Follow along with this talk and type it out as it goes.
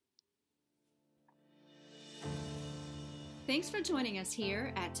Thanks for joining us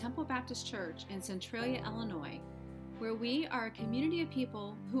here at Temple Baptist Church in Centralia, Illinois, where we are a community of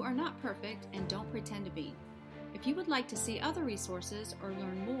people who are not perfect and don't pretend to be. If you would like to see other resources or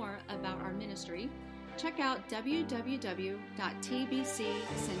learn more about our ministry, check out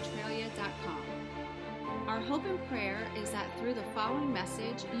www.tbccentralia.com. Our hope and prayer is that through the following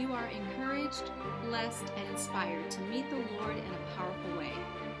message, you are encouraged, blessed, and inspired to meet the Lord in a powerful way.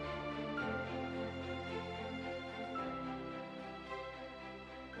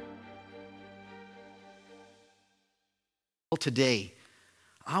 Well, today,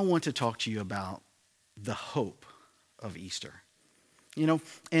 I want to talk to you about the hope of Easter. You know,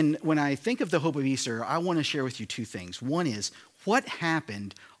 and when I think of the hope of Easter, I want to share with you two things. One is what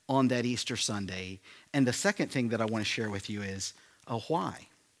happened on that Easter Sunday, and the second thing that I want to share with you is why.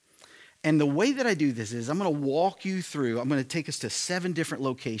 And the way that I do this is I'm going to walk you through, I'm going to take us to 7 different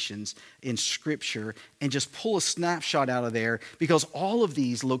locations in Scripture and just pull a snapshot out of there because all of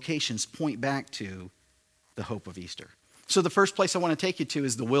these locations point back to the hope of Easter. So the first place I want to take you to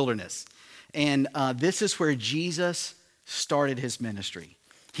is the wilderness. And this is where Jesus started his ministry.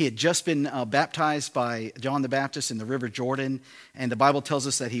 He had just been baptized by John the Baptist in the River Jordan. And the Bible tells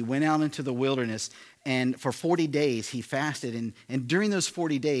us that he went out into the wilderness. And for 40 days he fasted. And during those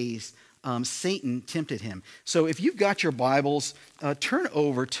 40 days, Satan tempted him. So if you've got your Bibles, turn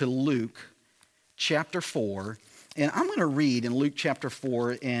over to Luke chapter 4. And I'm going to read in Luke chapter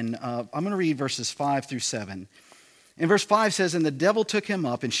 4. And I'm going to read verses 5 through 7. And verse 5 says, "And the devil took him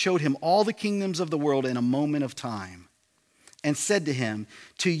up and showed him all the kingdoms of the world in a moment of time, and said to him,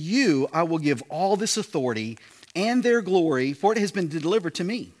 'To you I will give all this authority and their glory, for it has been delivered to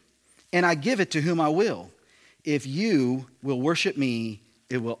me, and I give it to whom I will. If you will worship me,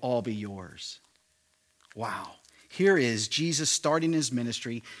 it will all be yours.'" Wow. Here is Jesus starting his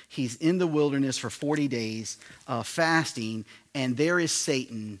ministry. He's in the wilderness for 40 days, fasting, and there is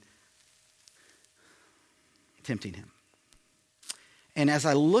Satan tempting him. And as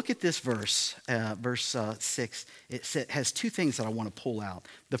I look at this verse 6, it has 2 things that I want to pull out.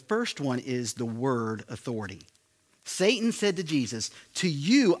 The first one is the word authority. Satan said to Jesus, "To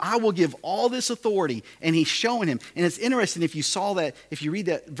you I will give all this authority," and he's showing him. And it's interesting if you read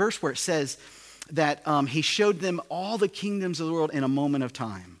that verse where it says that he showed them all the kingdoms of the world in a moment of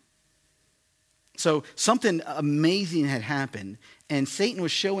time. So something amazing had happened, and Satan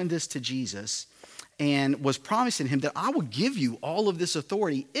was showing this to Jesus and was promising him that I will give you all of this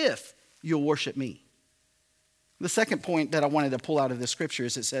authority if you'll worship me. The second point that I wanted to pull out of the scripture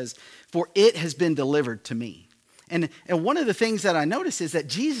is it says, "For it has been delivered to me." And one of the things that I noticed is that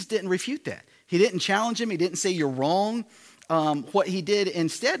Jesus didn't refute that. He didn't challenge him. He didn't say you're wrong. What he did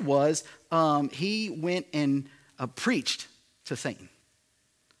instead was he went and preached to Satan.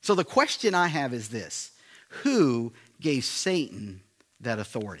 So the question I have is this: who gave Satan that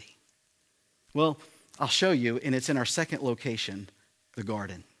authority? Well, I'll show you, and it's in our second location, the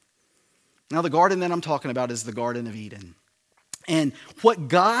garden. Now, the garden that I'm talking about is the Garden of Eden. And what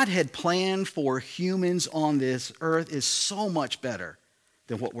God had planned for humans on this earth is so much better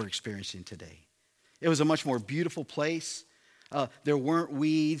than what we're experiencing today. It was a much more beautiful place. There weren't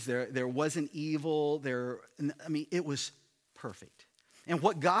weeds. There wasn't evil. It was perfect. And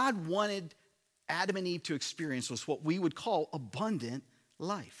what God wanted Adam and Eve to experience was what we would call abundant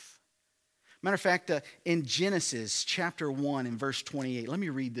life. Matter of fact, in Genesis chapter 1 and verse 28, let me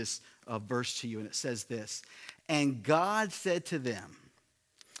read this verse to you, and it says this: "And God said to them,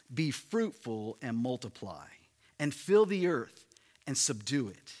 'Be fruitful and multiply, and fill the earth and subdue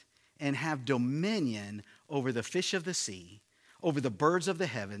it, and have dominion over the fish of the sea, over the birds of the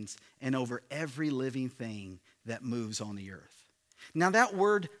heavens, and over every living thing that moves on the earth.'" Now that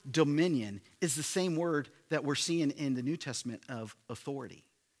word dominion is the same word that we're seeing in the New Testament of authority.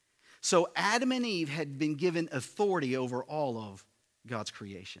 So Adam and Eve had been given authority over all of God's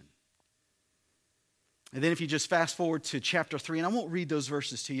creation. And then if you just fast forward to chapter 3, and I won't read those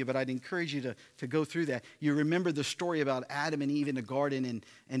verses to you, but I'd encourage you to go through that. You remember the story about Adam and Eve in the garden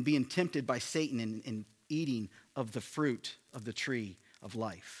and being tempted by Satan and eating of the fruit of the tree of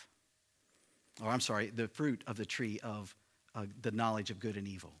life. The fruit of the tree of the knowledge of good and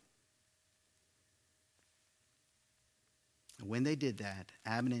evil. When they did that,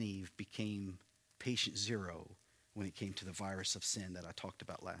 Adam and Eve became patient zero when it came to the virus of sin that I talked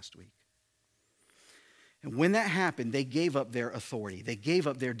about last week. And when that happened, they gave up their authority. They gave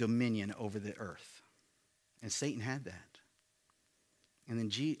up their dominion over the earth. And Satan had that. And then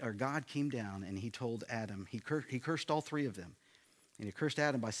God came down and he told Adam, he cursed all 3 of them. And he cursed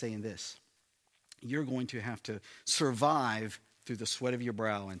Adam by saying this: "You're going to have to survive through the sweat of your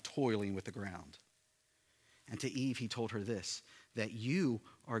brow and toiling with the ground." And to Eve, he told her this, that you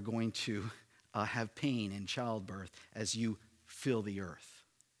are going to have pain in childbirth as you fill the earth.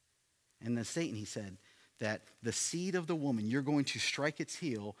 And then Satan, he said, that the seed of the woman, you're going to strike its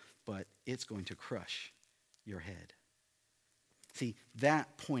heel, but it's going to crush your head. See,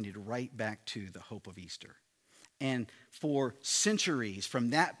 that pointed right back to the hope of Easter. And for centuries,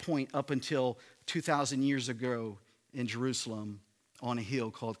 from that point up until 2,000 years ago in Jerusalem on a hill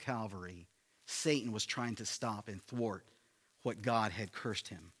called Calvary, Satan was trying to stop and thwart what God had cursed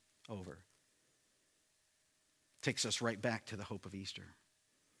him over. Takes us right back to the hope of Easter.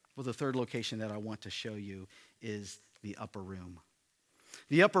 Well, the third location that I want to show you is the upper room.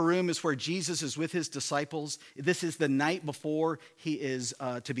 The upper room is where Jesus is with his disciples. This is the night before he is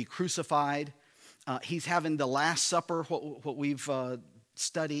to be crucified. He's having the Last Supper, what we've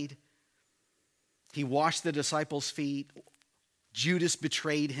studied. He washed the disciples' feet. Judas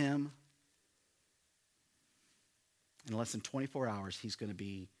betrayed him. In less than 24 hours, he's going to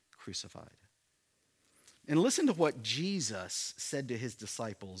be crucified. And listen to what Jesus said to his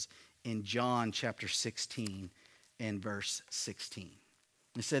disciples in John chapter 16 and verse 16.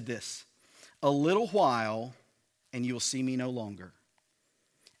 He said this, "A little while, and you will see me no longer.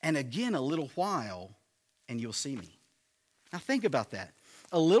 And again, a little while, and you'll see me." Now think about that.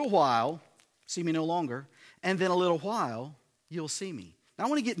 A little while, see me no longer, and then a little while, you'll see me. Now I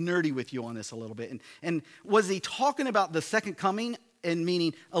want to get nerdy with you on this a little bit. And was he talking about the second coming? And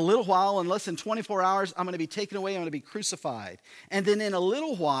meaning a little while, in less than 24 hours, I'm going to be taken away, I'm going to be crucified. And then in a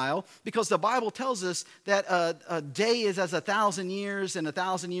little while, because the Bible tells us that a day is as 1,000 years, and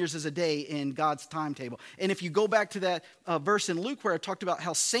 1,000 years is a day in God's timetable. And if you go back to that verse in Luke where I talked about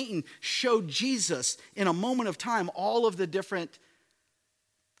how Satan showed Jesus in a moment of time all of the different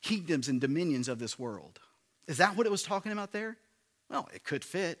kingdoms and dominions of this world. Is that what it was talking about there? Well, it could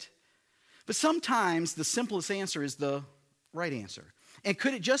fit. But sometimes the simplest answer is the right answer. And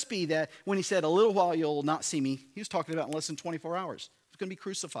could it just be that when he said, "A little while you'll not see me," he was talking about in less than 24 hours. He's going to be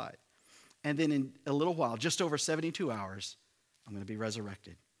crucified. And then in a little while, just over 72 hours, I'm going to be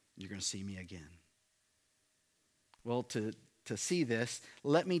resurrected. You're going to see me again. Well, to see this,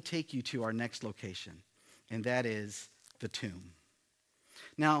 let me take you to our next location, and that is the tomb.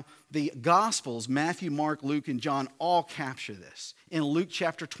 Now, the Gospels, Matthew, Mark, Luke, and John all capture this. In Luke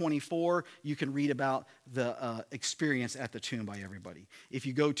chapter 24, you can read about the experience at the tomb by everybody. If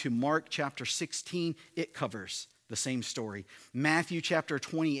you go to Mark chapter 16, it covers the same story. Matthew chapter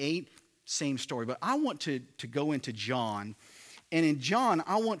 28, same story. But I want to go into John. And in John,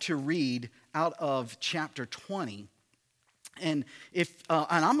 I want to read out of chapter 20. And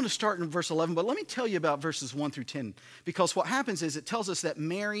I'm going to start in verse 11, but let me tell you about verses 1 through 10. Because what happens is it tells us that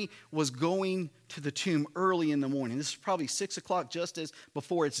Mary was going to the tomb early in the morning. This is probably 6 o'clock, just as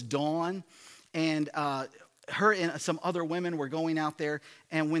before it's dawn. And her and some other women were going out there.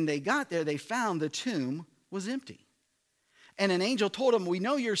 And when they got there, they found the tomb was empty. And an angel told them, "We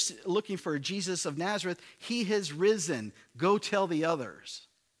know you're looking for Jesus of Nazareth. He has risen. Go tell the others."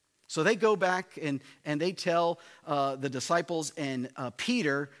 So they go back and they tell the disciples, and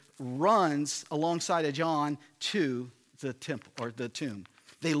Peter runs alongside of John to the temple or the tomb.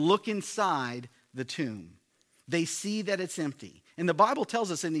 They look inside the tomb. They see that it's empty. And the Bible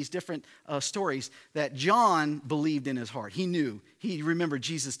tells us in these different stories that John believed in his heart. He knew. He remembered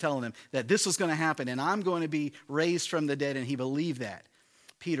Jesus telling him that this was going to happen and I'm going to be raised from the dead, and he believed that.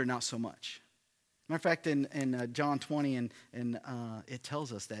 Peter, not so much. Matter of fact, in John 20, and it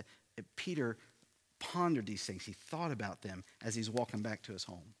tells us that Peter pondered these things. He thought about them as he's walking back to his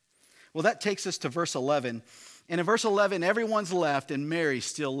home. Well, that takes us to verse 11. And in verse 11, everyone's left, and Mary's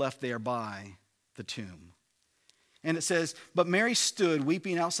still left there by the tomb. And it says, "But Mary stood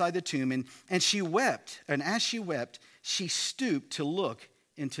weeping outside the tomb, and she wept. And as she wept, she stooped to look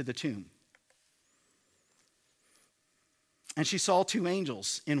into the tomb. And she saw two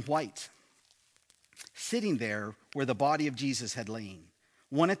angels in white, sitting there where the body of Jesus had lain,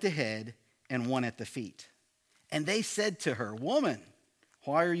 one at the head and one at the feet. And they said to her, 'Woman,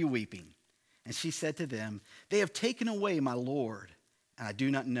 why are you weeping?' And she said to them, 'They have taken away my Lord, and I do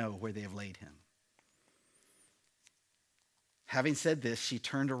not know where they have laid him.' Having said this, she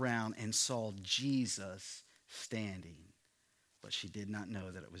turned around and saw Jesus standing, but she did not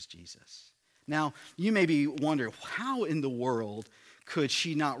know that it was Jesus." Now, you may be wondering, how in the world could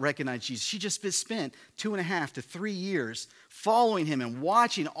she not recognize Jesus? She just spent 2.5 to 3 years following him and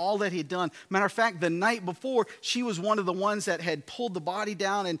watching all that he'd done. Matter of fact, the night before, she was one of the ones that had pulled the body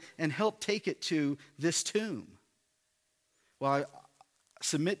down and helped take it to this tomb. Well, I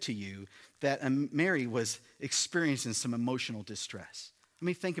submit to you that Mary was experiencing some emotional distress. I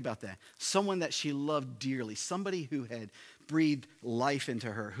mean, think about that. Someone that she loved dearly, somebody who had breathed life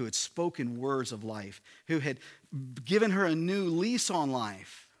into her, who had spoken words of life, who had given her a new lease on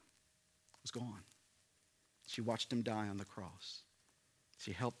life, was gone. She watched him die on the cross.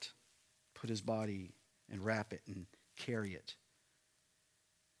 She helped put his body and wrap it and carry it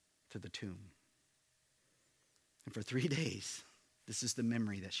to the tomb. And for 3 days, this is the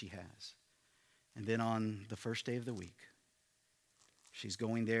memory that she has. And then on the first day of the week, she's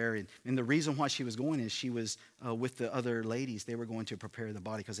going there. And the reason why she was going is she was with the other ladies. They were going to prepare the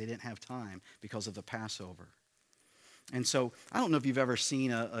body because they didn't have time because of the Passover. And so I don't know if you've ever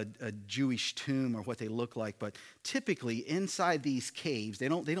seen a Jewish tomb or what they look like, but typically inside these caves, they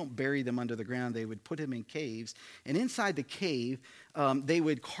don't bury them under the ground. They would put them in caves. And inside the cave, they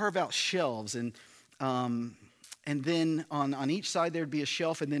would carve out shelves. And then on each side there would be a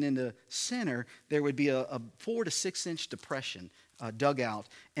shelf. And then in the center, there would be a 4 to 6 inch depression dug out.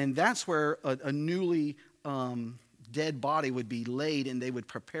 And that's where a newly dead body would be laid, and they would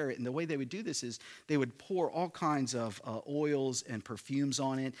prepare it. And the way they would do this is they would pour all kinds of oils and perfumes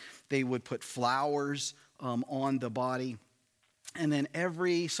on it. They would put flowers on the body. And then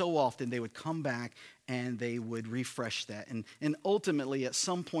every so often they would come back and they would refresh that. And ultimately at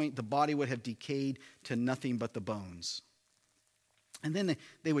some point the body would have decayed to nothing but the bones. And then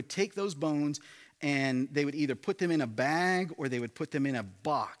they would take those bones and they would either put them in a bag or they would put them in a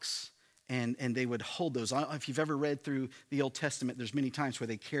box. And they would hold those. If you've ever read through the Old Testament, there's many times where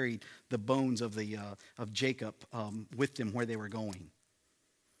they carried the bones of Jacob with them where they were going.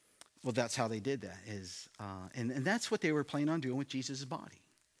 Well, that's how they did that. And that's what they were planning on doing with Jesus' body.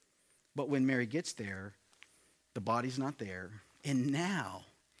 But when Mary gets there, the body's not there. And now,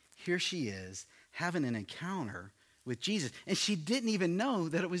 here she is having an encounter with Jesus. And she didn't even know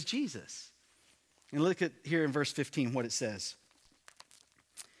that it was Jesus. And look at here in verse 15 what it says.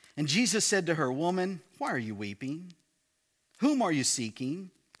 And Jesus said to her, "Woman, why are you weeping? Whom are you seeking?"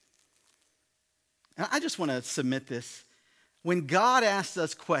 And I just want to submit this. When God asks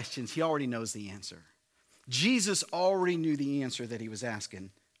us questions, he already knows the answer. Jesus already knew the answer that he was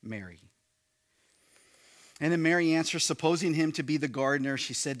asking Mary. And then Mary answered, supposing him to be the gardener,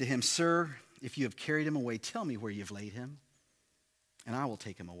 she said to him, "Sir, if you have carried him away, tell me where you've laid him, and I will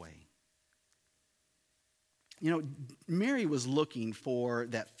take him away." You know, Mary was looking for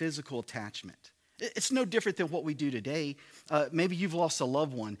that physical attachment. It's no different than what we do today. Maybe you've lost a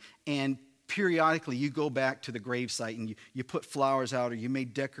loved one, and periodically you go back to the gravesite and you put flowers out, or you may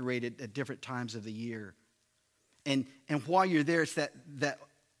decorate it at different times of the year. And while you're there, it's that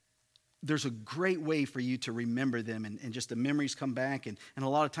there's a great way for you to remember them, and just the memories come back, and a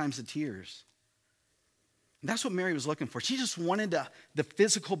lot of times the tears. And that's what Mary was looking for. She just wanted the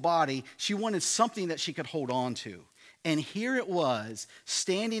physical body. She wanted something that she could hold on to. And here it was,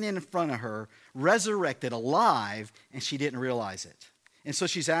 standing in front of her, resurrected, alive, and she didn't realize it. And so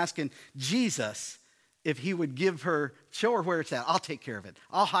she's asking Jesus if he would show her where it's at. I'll take care of it.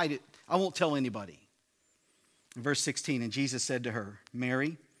 I'll hide it. I won't tell anybody. In verse 16, and Jesus said to her,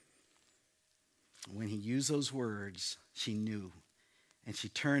 "Mary." When he used those words, she knew. And she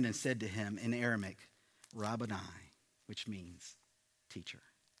turned and said to him in Aramaic, "Rabboni," which means teacher.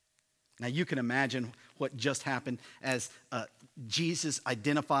 Now you can imagine what just happened as Jesus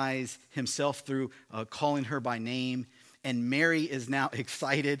identifies himself through calling her by name. And Mary is now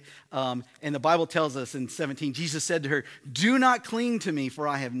excited. And the Bible tells us in 17, Jesus said to her, "Do not cling to me, for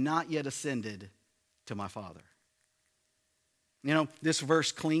I have not yet ascended to my Father." You know, this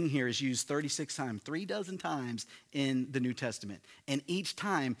verse "cling" here is used 36 times, 36 times in the New Testament. And each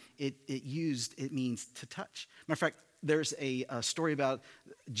time it means to touch. Matter of fact, there's a story about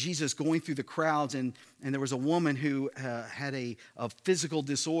Jesus going through the crowds, and there was a woman who had a physical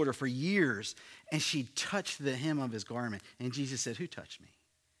disorder for years, and she touched the hem of his garment. And Jesus said, "Who touched me?"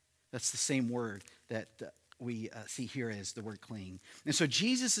 That's the same word that we see here as the word "cling." And so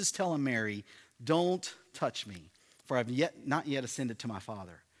Jesus is telling Mary, "Don't touch me, for I've not yet ascended to my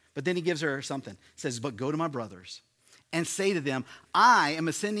Father." But then he gives her something. He says, "But go to my brothers and say to them, I am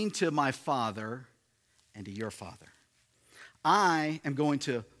ascending to my Father and to your Father. I am going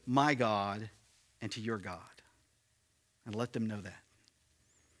to my God and to your God." And let them know that.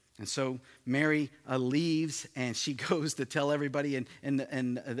 And so Mary leaves, and she goes to tell everybody. And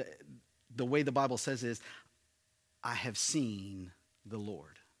the way the Bible says is, "I have seen the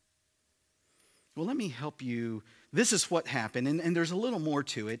Lord." Well, let me help you. This is what happened, and there's a little more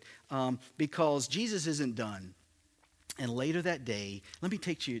to it, because Jesus isn't done. And later that day, let me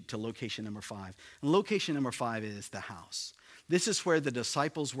take you to location number 5. And location number 5 is the house. This is where the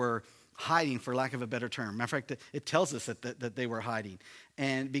disciples were hiding, for lack of a better term. Matter of fact, it tells us that they were hiding.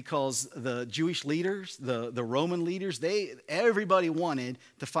 And because the Jewish leaders, the Roman leaders, everybody wanted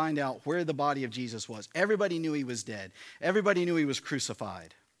to find out where the body of Jesus was. Everybody knew he was dead. Everybody knew he was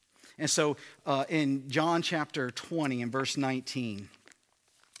crucified. And so in John chapter 20 and verse 19,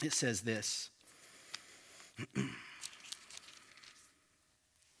 it says this.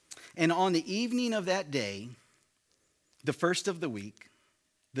 And on the evening of that day, the first of the week,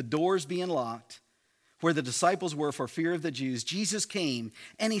 the doors being locked, where the disciples were for fear of the Jews, Jesus came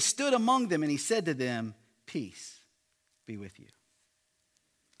and he stood among them and he said to them, "Peace be with you."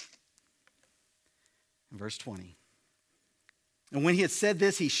 In verse 20. And when he had said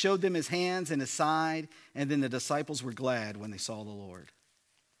this, he showed them his hands and his side, and then the disciples were glad when they saw the Lord.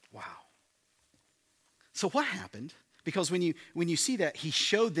 Wow. So what happened? Because when you see that he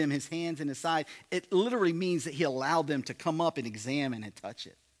showed them his hands and his side, it literally means that he allowed them to come up and examine and touch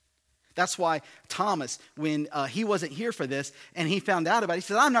it. That's why Thomas, when he wasn't here for this and he found out about it, he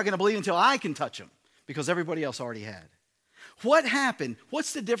said, "I'm not going to believe until I can touch him," because everybody else already had. What happened?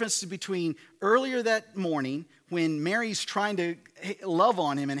 What's the difference between earlier that morning when Mary's trying to love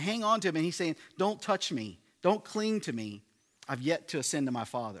on him and hang on to him and he's saying, "Don't touch me, don't cling to me, I've yet to ascend to my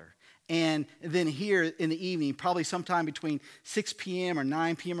Father." And then here in the evening, probably sometime between 6 p.m. or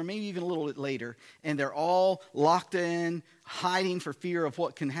 9 p.m. or maybe even a little bit later, and they're all locked in, hiding for fear of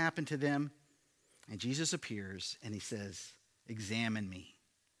what can happen to them. And Jesus appears and he says, "Examine me.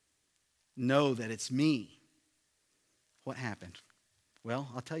 Know that it's me." What happened?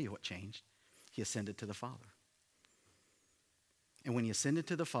 Well, I'll tell you what changed. He ascended to the Father. And when he ascended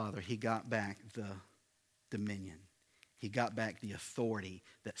to the Father, he got back the dominion. He got back the authority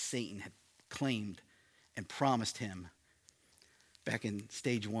that Satan had claimed and promised him back in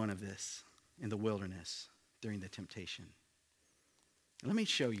stage 1 of this, in the wilderness, during the temptation. Let me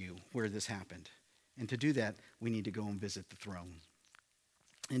show you where this happened. And to do that, we need to go and visit the throne.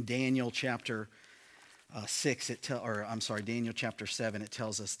 In Daniel chapter 6, Daniel chapter 7, it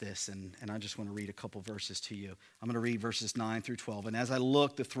tells us this, and I just want to read a couple verses to you. I'm going to read verses 9 through 12. "And as I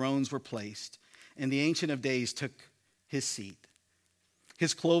looked, the thrones were placed, and the Ancient of Days took his seat.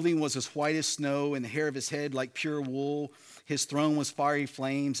 His clothing was as white as snow, and the hair of his head like pure wool. His throne was fiery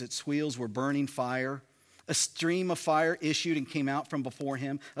flames, its wheels were burning fire. A stream of fire issued and came out from before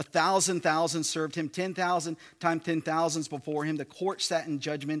him. 1,000,000 served him, 10,000 times 10,000s before him. The court sat in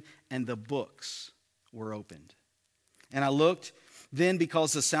judgment, and the books were opened. And I looked then,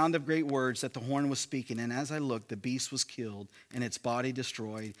 because the sound of great words that the horn was speaking, and as I looked, the beast was killed, and its body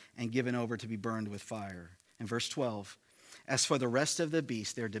destroyed and given over to be burned with fire." In verse 12, "As for the rest of the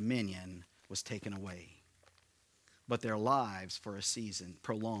beasts, their dominion was taken away, but their lives for a season,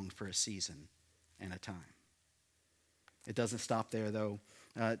 prolonged for a season and a time." It doesn't stop there, though.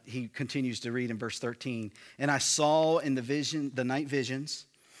 He continues to read in verse 13, "And I saw in the night visions,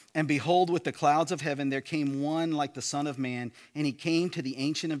 and behold, with the clouds of heaven there came one like the Son of Man, and he came to the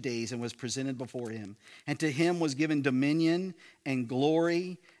Ancient of Days and was presented before him. And to him was given dominion and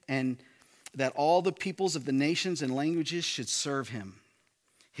glory, and that all the peoples of the nations and languages should serve him.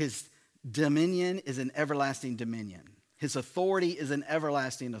 His dominion is an everlasting dominion. His authority is an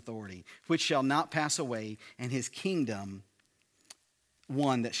everlasting authority, which shall not pass away, and his kingdom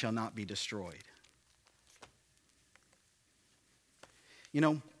one that shall not be destroyed." You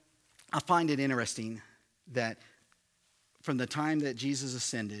know, I find it interesting that from the time that Jesus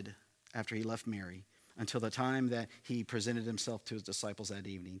ascended after he left Mary until the time that he presented himself to his disciples that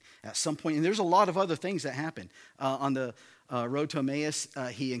evening, at some point, and there's a lot of other things that happened. On the road to Emmaus,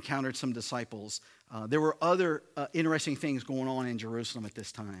 he encountered some disciples. There were other interesting things going on in Jerusalem at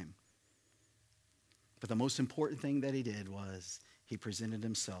this time. But the most important thing that he did was he presented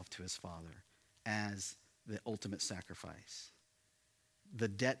himself to his Father as the ultimate sacrifice. The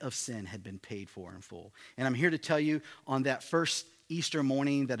debt of sin had been paid for in full. And I'm here to tell you on that first Easter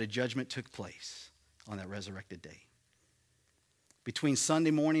morning that a judgment took place on that resurrected day. Between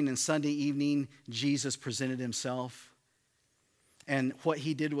Sunday morning and Sunday evening, Jesus presented himself. And what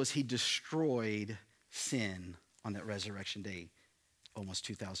he did was he destroyed sin on that resurrection day almost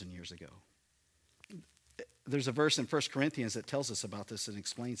 2,000 years ago. There's a verse in 1 Corinthians that tells us about this and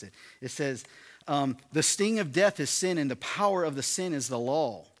explains it. It says, the sting of death is sin, and the power of the sin is the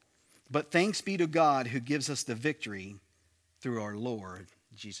law. But thanks be to God who gives us the victory through our Lord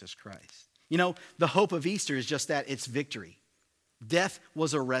Jesus Christ. You know, the hope of Easter is just that, it's victory. Death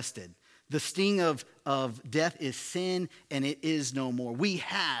was arrested. The sting of death is sin, and it is no more. We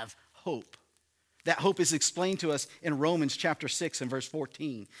have hope. That hope is explained to us in Romans chapter 6 and verse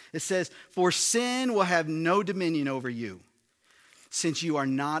 14. It says, for sin will have no dominion over you, since you are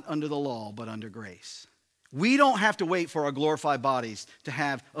not under the law, but under grace. We don't have to wait for our glorified bodies to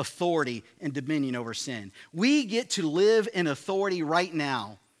have authority and dominion over sin. We get to live in authority right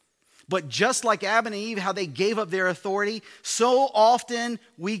now. But just like Adam and Eve, how they gave up their authority, so often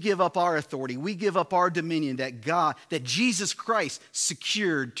we give up our authority. We give up our dominion that Jesus Christ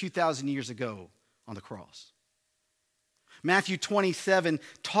secured 2,000 years ago on the cross. Matthew 27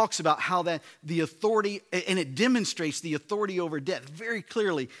 talks about how that the authority, and it demonstrates the authority over death very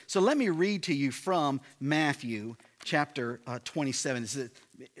clearly. So let me read to you from Matthew chapter 27. It's a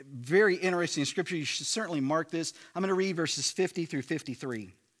very interesting scripture. You should certainly mark this. I'm going to read verses 50 through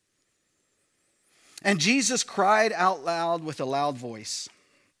 53. And Jesus cried out loud with a loud voice,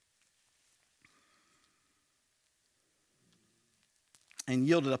 and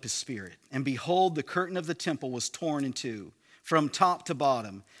yielded up his spirit. And behold, the curtain of the temple was torn in two, from top to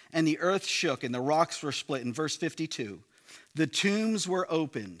bottom, and the earth shook, and the rocks were split. In verse 52, the tombs were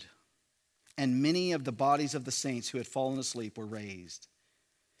opened, and many of the bodies of the saints who had fallen asleep were raised.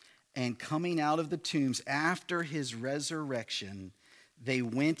 And coming out of the tombs after his resurrection, they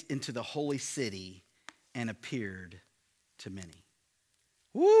went into the holy city and appeared to many.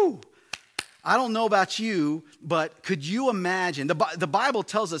 Woo! I don't know about you, but could you imagine? The Bible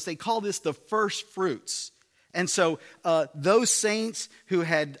tells us they call this the first fruits. And so those saints who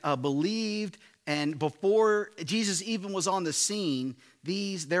had believed, and before Jesus even was on the scene,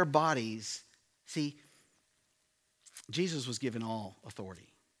 their bodies, see, Jesus was given all authority,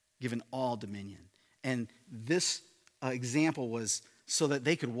 given all dominion. And this example was so that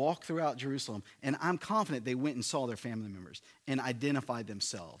they could walk throughout Jerusalem. And I'm confident they went and saw their family members and identified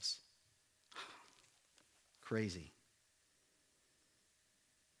themselves. Crazy.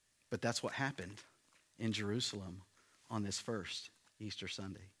 But that's what happened in Jerusalem on this first Easter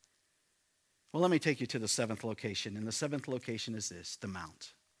Sunday. Well, let me take you to the seventh location. And the seventh location is this, the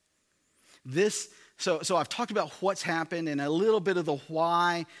Mount. So I've talked about what's happened and a little bit of the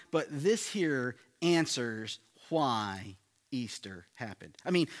why, but this here answers why Easter happened.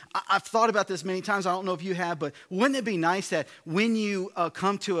 I mean, I've thought about this many times. I don't know if you have, but wouldn't it be nice that when you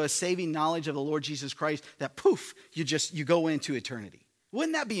come to a saving knowledge of the Lord Jesus Christ, that poof, you go into eternity?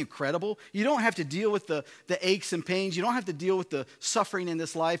 Wouldn't that be incredible? You don't have to deal with the aches and pains. You don't have to deal with the suffering in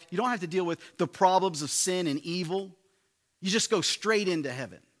this life. You don't have to deal with the problems of sin and evil. You just go straight into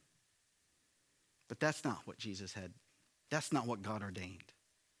heaven. But that's not what Jesus had. That's not what God ordained.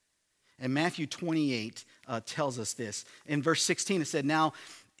 And Matthew 28 tells us this. In verse 16 it said, now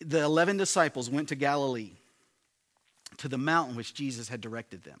the 11 disciples went to Galilee, to the mountain which Jesus had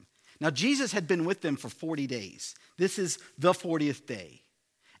directed them. Now Jesus had been with them for 40 days. This is the 40th day.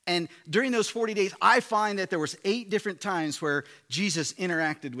 And during those 40 days, I find that there was 8 different times where Jesus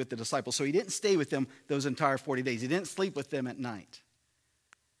interacted with the disciples. So he didn't stay with them those entire 40 days. He didn't sleep with them at night.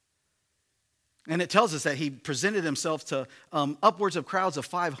 And it tells us that he presented himself to upwards of crowds of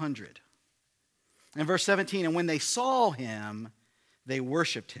 500. In verse 17, and when they saw him, they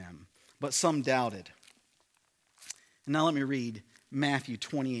worshiped him, but some doubted. And now let me read Matthew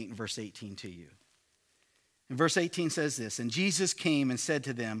 28 and verse 18 to you. And verse 18 says this, and Jesus came and said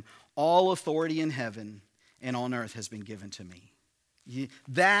to them, all authority in heaven and on earth has been given to me.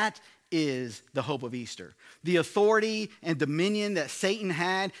 That is the hope of Easter. The authority and dominion that Satan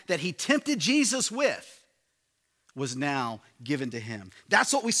had, that he tempted Jesus with, was now given to him.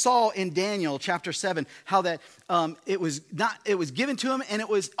 That's what we saw in Daniel chapter 7, how that it was given to him, and it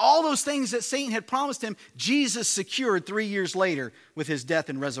was all those things that Satan had promised him, Jesus secured 3 years later with his death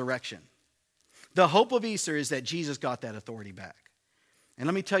and resurrection. The hope of Easter is that Jesus got that authority back. And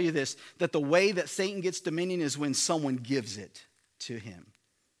let me tell you this, that the way that Satan gets dominion is when someone gives it to him.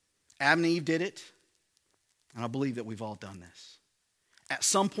 Adam and Eve did it, and I believe that we've all done this. At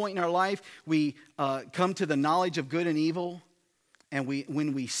some point in our life, we come to the knowledge of good and evil, and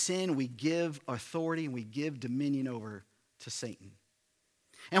when we sin, we give authority and we give dominion over to Satan.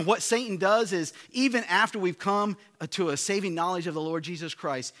 And what Satan does is, even after we've come to a saving knowledge of the Lord Jesus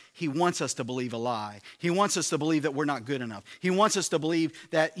Christ, he wants us to believe a lie. He wants us to believe that we're not good enough. He wants us to believe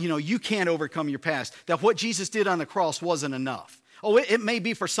that, you can't overcome your past, that what Jesus did on the cross wasn't enough. Oh, it may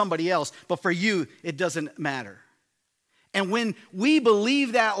be for somebody else, but for you, it doesn't matter. And when we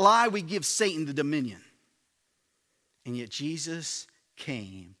believe that lie, we give Satan the dominion. And yet Jesus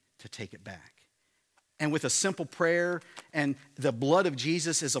came to take it back. And with a simple prayer and the blood of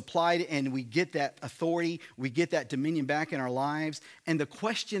Jesus is applied, and we get that authority, we get that dominion back in our lives. And the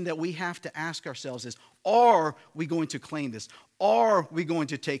question that we have to ask ourselves is, are we going to claim this? Are we going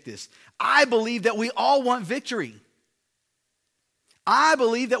to take this? I believe that we all want victory. I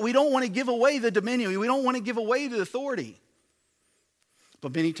believe that we don't want to give away the dominion. We don't want to give away the authority.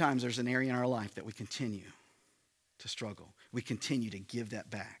 But many times there's an area in our life that we continue to struggle. We continue to give that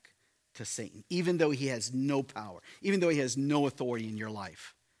back to Satan, even though he has no power, even though he has no authority in your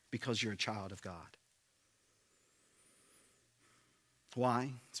life, because you're a child of God.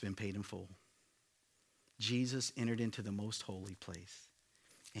 Why? It's been paid in full. Jesus entered into the most holy place,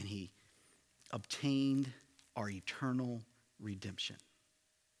 and he obtained our eternal redemption.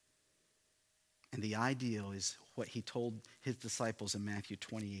 And the ideal is what he told his disciples in Matthew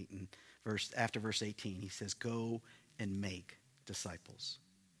 28 and after verse 18. He says, go and make disciples.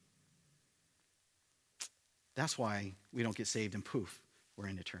 That's why we don't get saved and poof, we're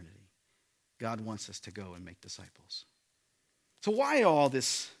in eternity. God wants us to go and make disciples. So why all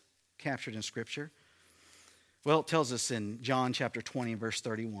this captured in Scripture? Well, it tells us in John chapter 20 verse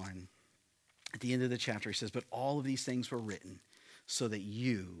 31. At the end of the chapter, he says, but all of these things were written so that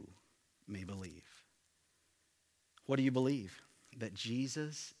you may believe. What do you believe? That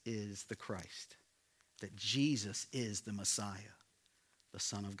Jesus is the Christ. That Jesus is the Messiah, the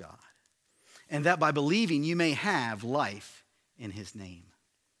Son of God. And that by believing you may have life in his name.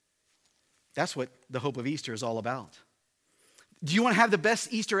 That's what the hope of Easter is all about. Do you want to have the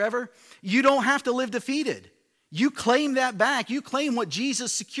best Easter ever? You don't have to live defeated. You claim that back. You claim what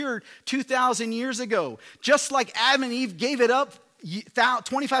Jesus secured 2,000 years ago. Just like Adam and Eve gave it up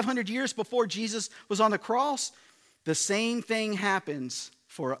 2,500 years before Jesus was on the cross, the same thing happens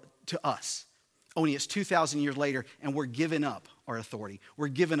to us. Only it's 2,000 years later, and we're giving up our authority. We're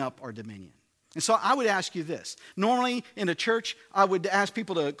giving up our dominion. And so I would ask you this. Normally in a church, I would ask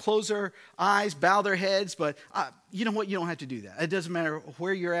people to close their eyes, bow their heads, but you know what? You don't have to do that. It doesn't matter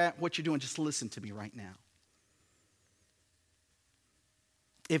where you're at, what you're doing. Just listen to me right now.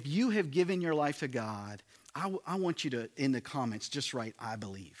 If you have given your life to God, I want you to, in the comments, just write, I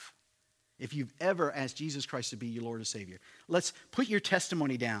believe. If you've ever asked Jesus Christ to be your Lord and Savior, let's put your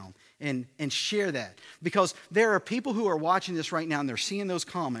testimony down and share that. Because there are people who are watching this right now and they're seeing those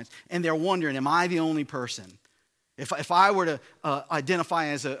comments and they're wondering, am I the only person? If I were to identify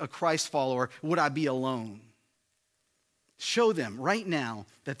as a Christ follower, would I be alone? Show them right now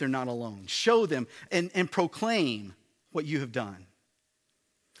that they're not alone. Show them and proclaim what you have done.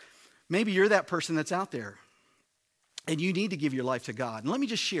 Maybe you're that person that's out there and you need to give your life to God. And let me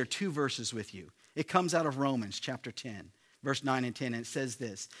just share 2 verses with you. It comes out of Romans chapter 10, verse 9 and 10. And it says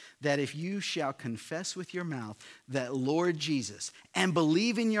this, that if you shall confess with your mouth that Lord Jesus and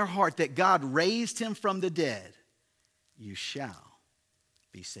believe in your heart that God raised him from the dead, you shall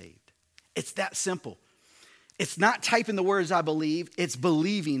be saved. It's that simple. It's not typing the words I believe. It's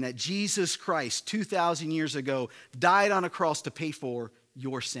believing that Jesus Christ 2,000 years ago died on a cross to pay for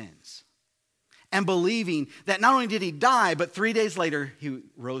your sins. And believing that not only did he die, but 3 days later, he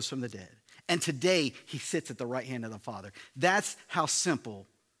rose from the dead. And today, he sits at the right hand of the Father. That's how simple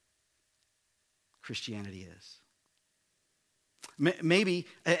Christianity is. Maybe,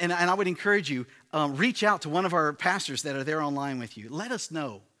 and I would encourage you, reach out to one of our pastors that are there online with you. Let us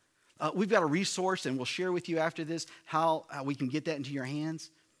know. We've got a resource, and we'll share with you after this how we can get that into your hands.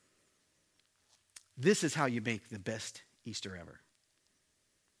 This is how you make the best Easter ever.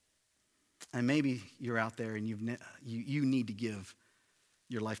 And maybe you're out there and you need to give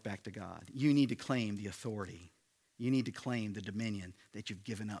your life back to God. You need to claim the authority. You need to claim the dominion that you've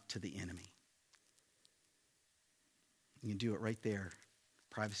given up to the enemy. You can do it right there,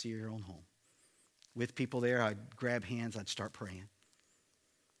 privacy of your own home. With people there, I'd grab hands, I'd start praying.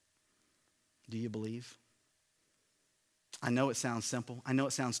 Do you believe? I know it sounds simple. I know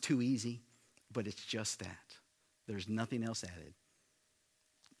it sounds too easy, but it's just that. There's nothing else added.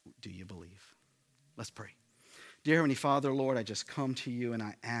 Do you believe? Let's pray. Dear Heavenly Father, Lord, I just come to you and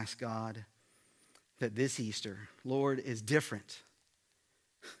I ask God that this Easter, Lord, is different.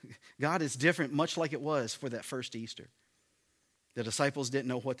 God is different, much like it was for that first Easter. The disciples didn't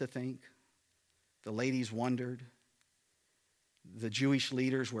know what to think. The ladies wondered. The Jewish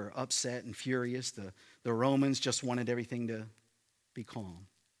leaders were upset and furious. The Romans just wanted everything to be calm.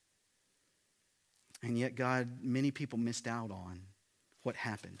 And yet, God, many people missed out on what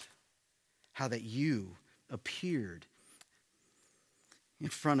happened. How that you appeared in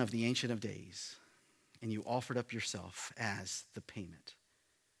front of the Ancient of Days and you offered up yourself as the payment.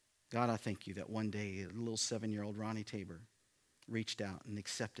 God, I thank you that one day a little 7-year-old Ronnie Tabor reached out and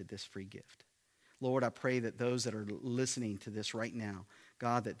accepted this free gift. Lord, I pray that those that are listening to this right now,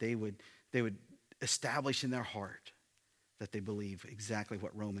 God, that they would establish in their heart that they believe exactly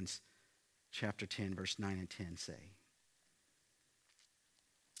what Romans chapter 10, verse 9 and 10 say.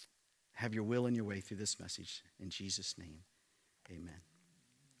 Have your will and your way through this message. In Jesus' name, amen.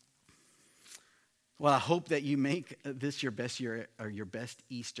 Well, I hope that you make this your best year or your best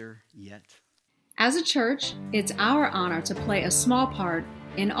Easter yet. As a church, it's our honor to play a small part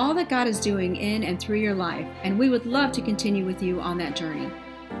in all that God is doing in and through your life, and we would love to continue with you on that journey.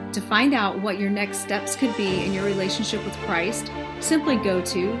 To find out what your next steps could be in your relationship with Christ, simply go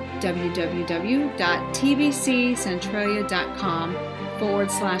to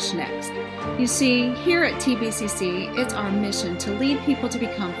www.tbccentralia.com/next. You see, here at TBCC, it's our mission to lead people to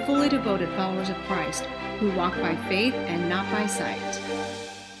become fully devoted followers of Christ who walk by faith and not by sight.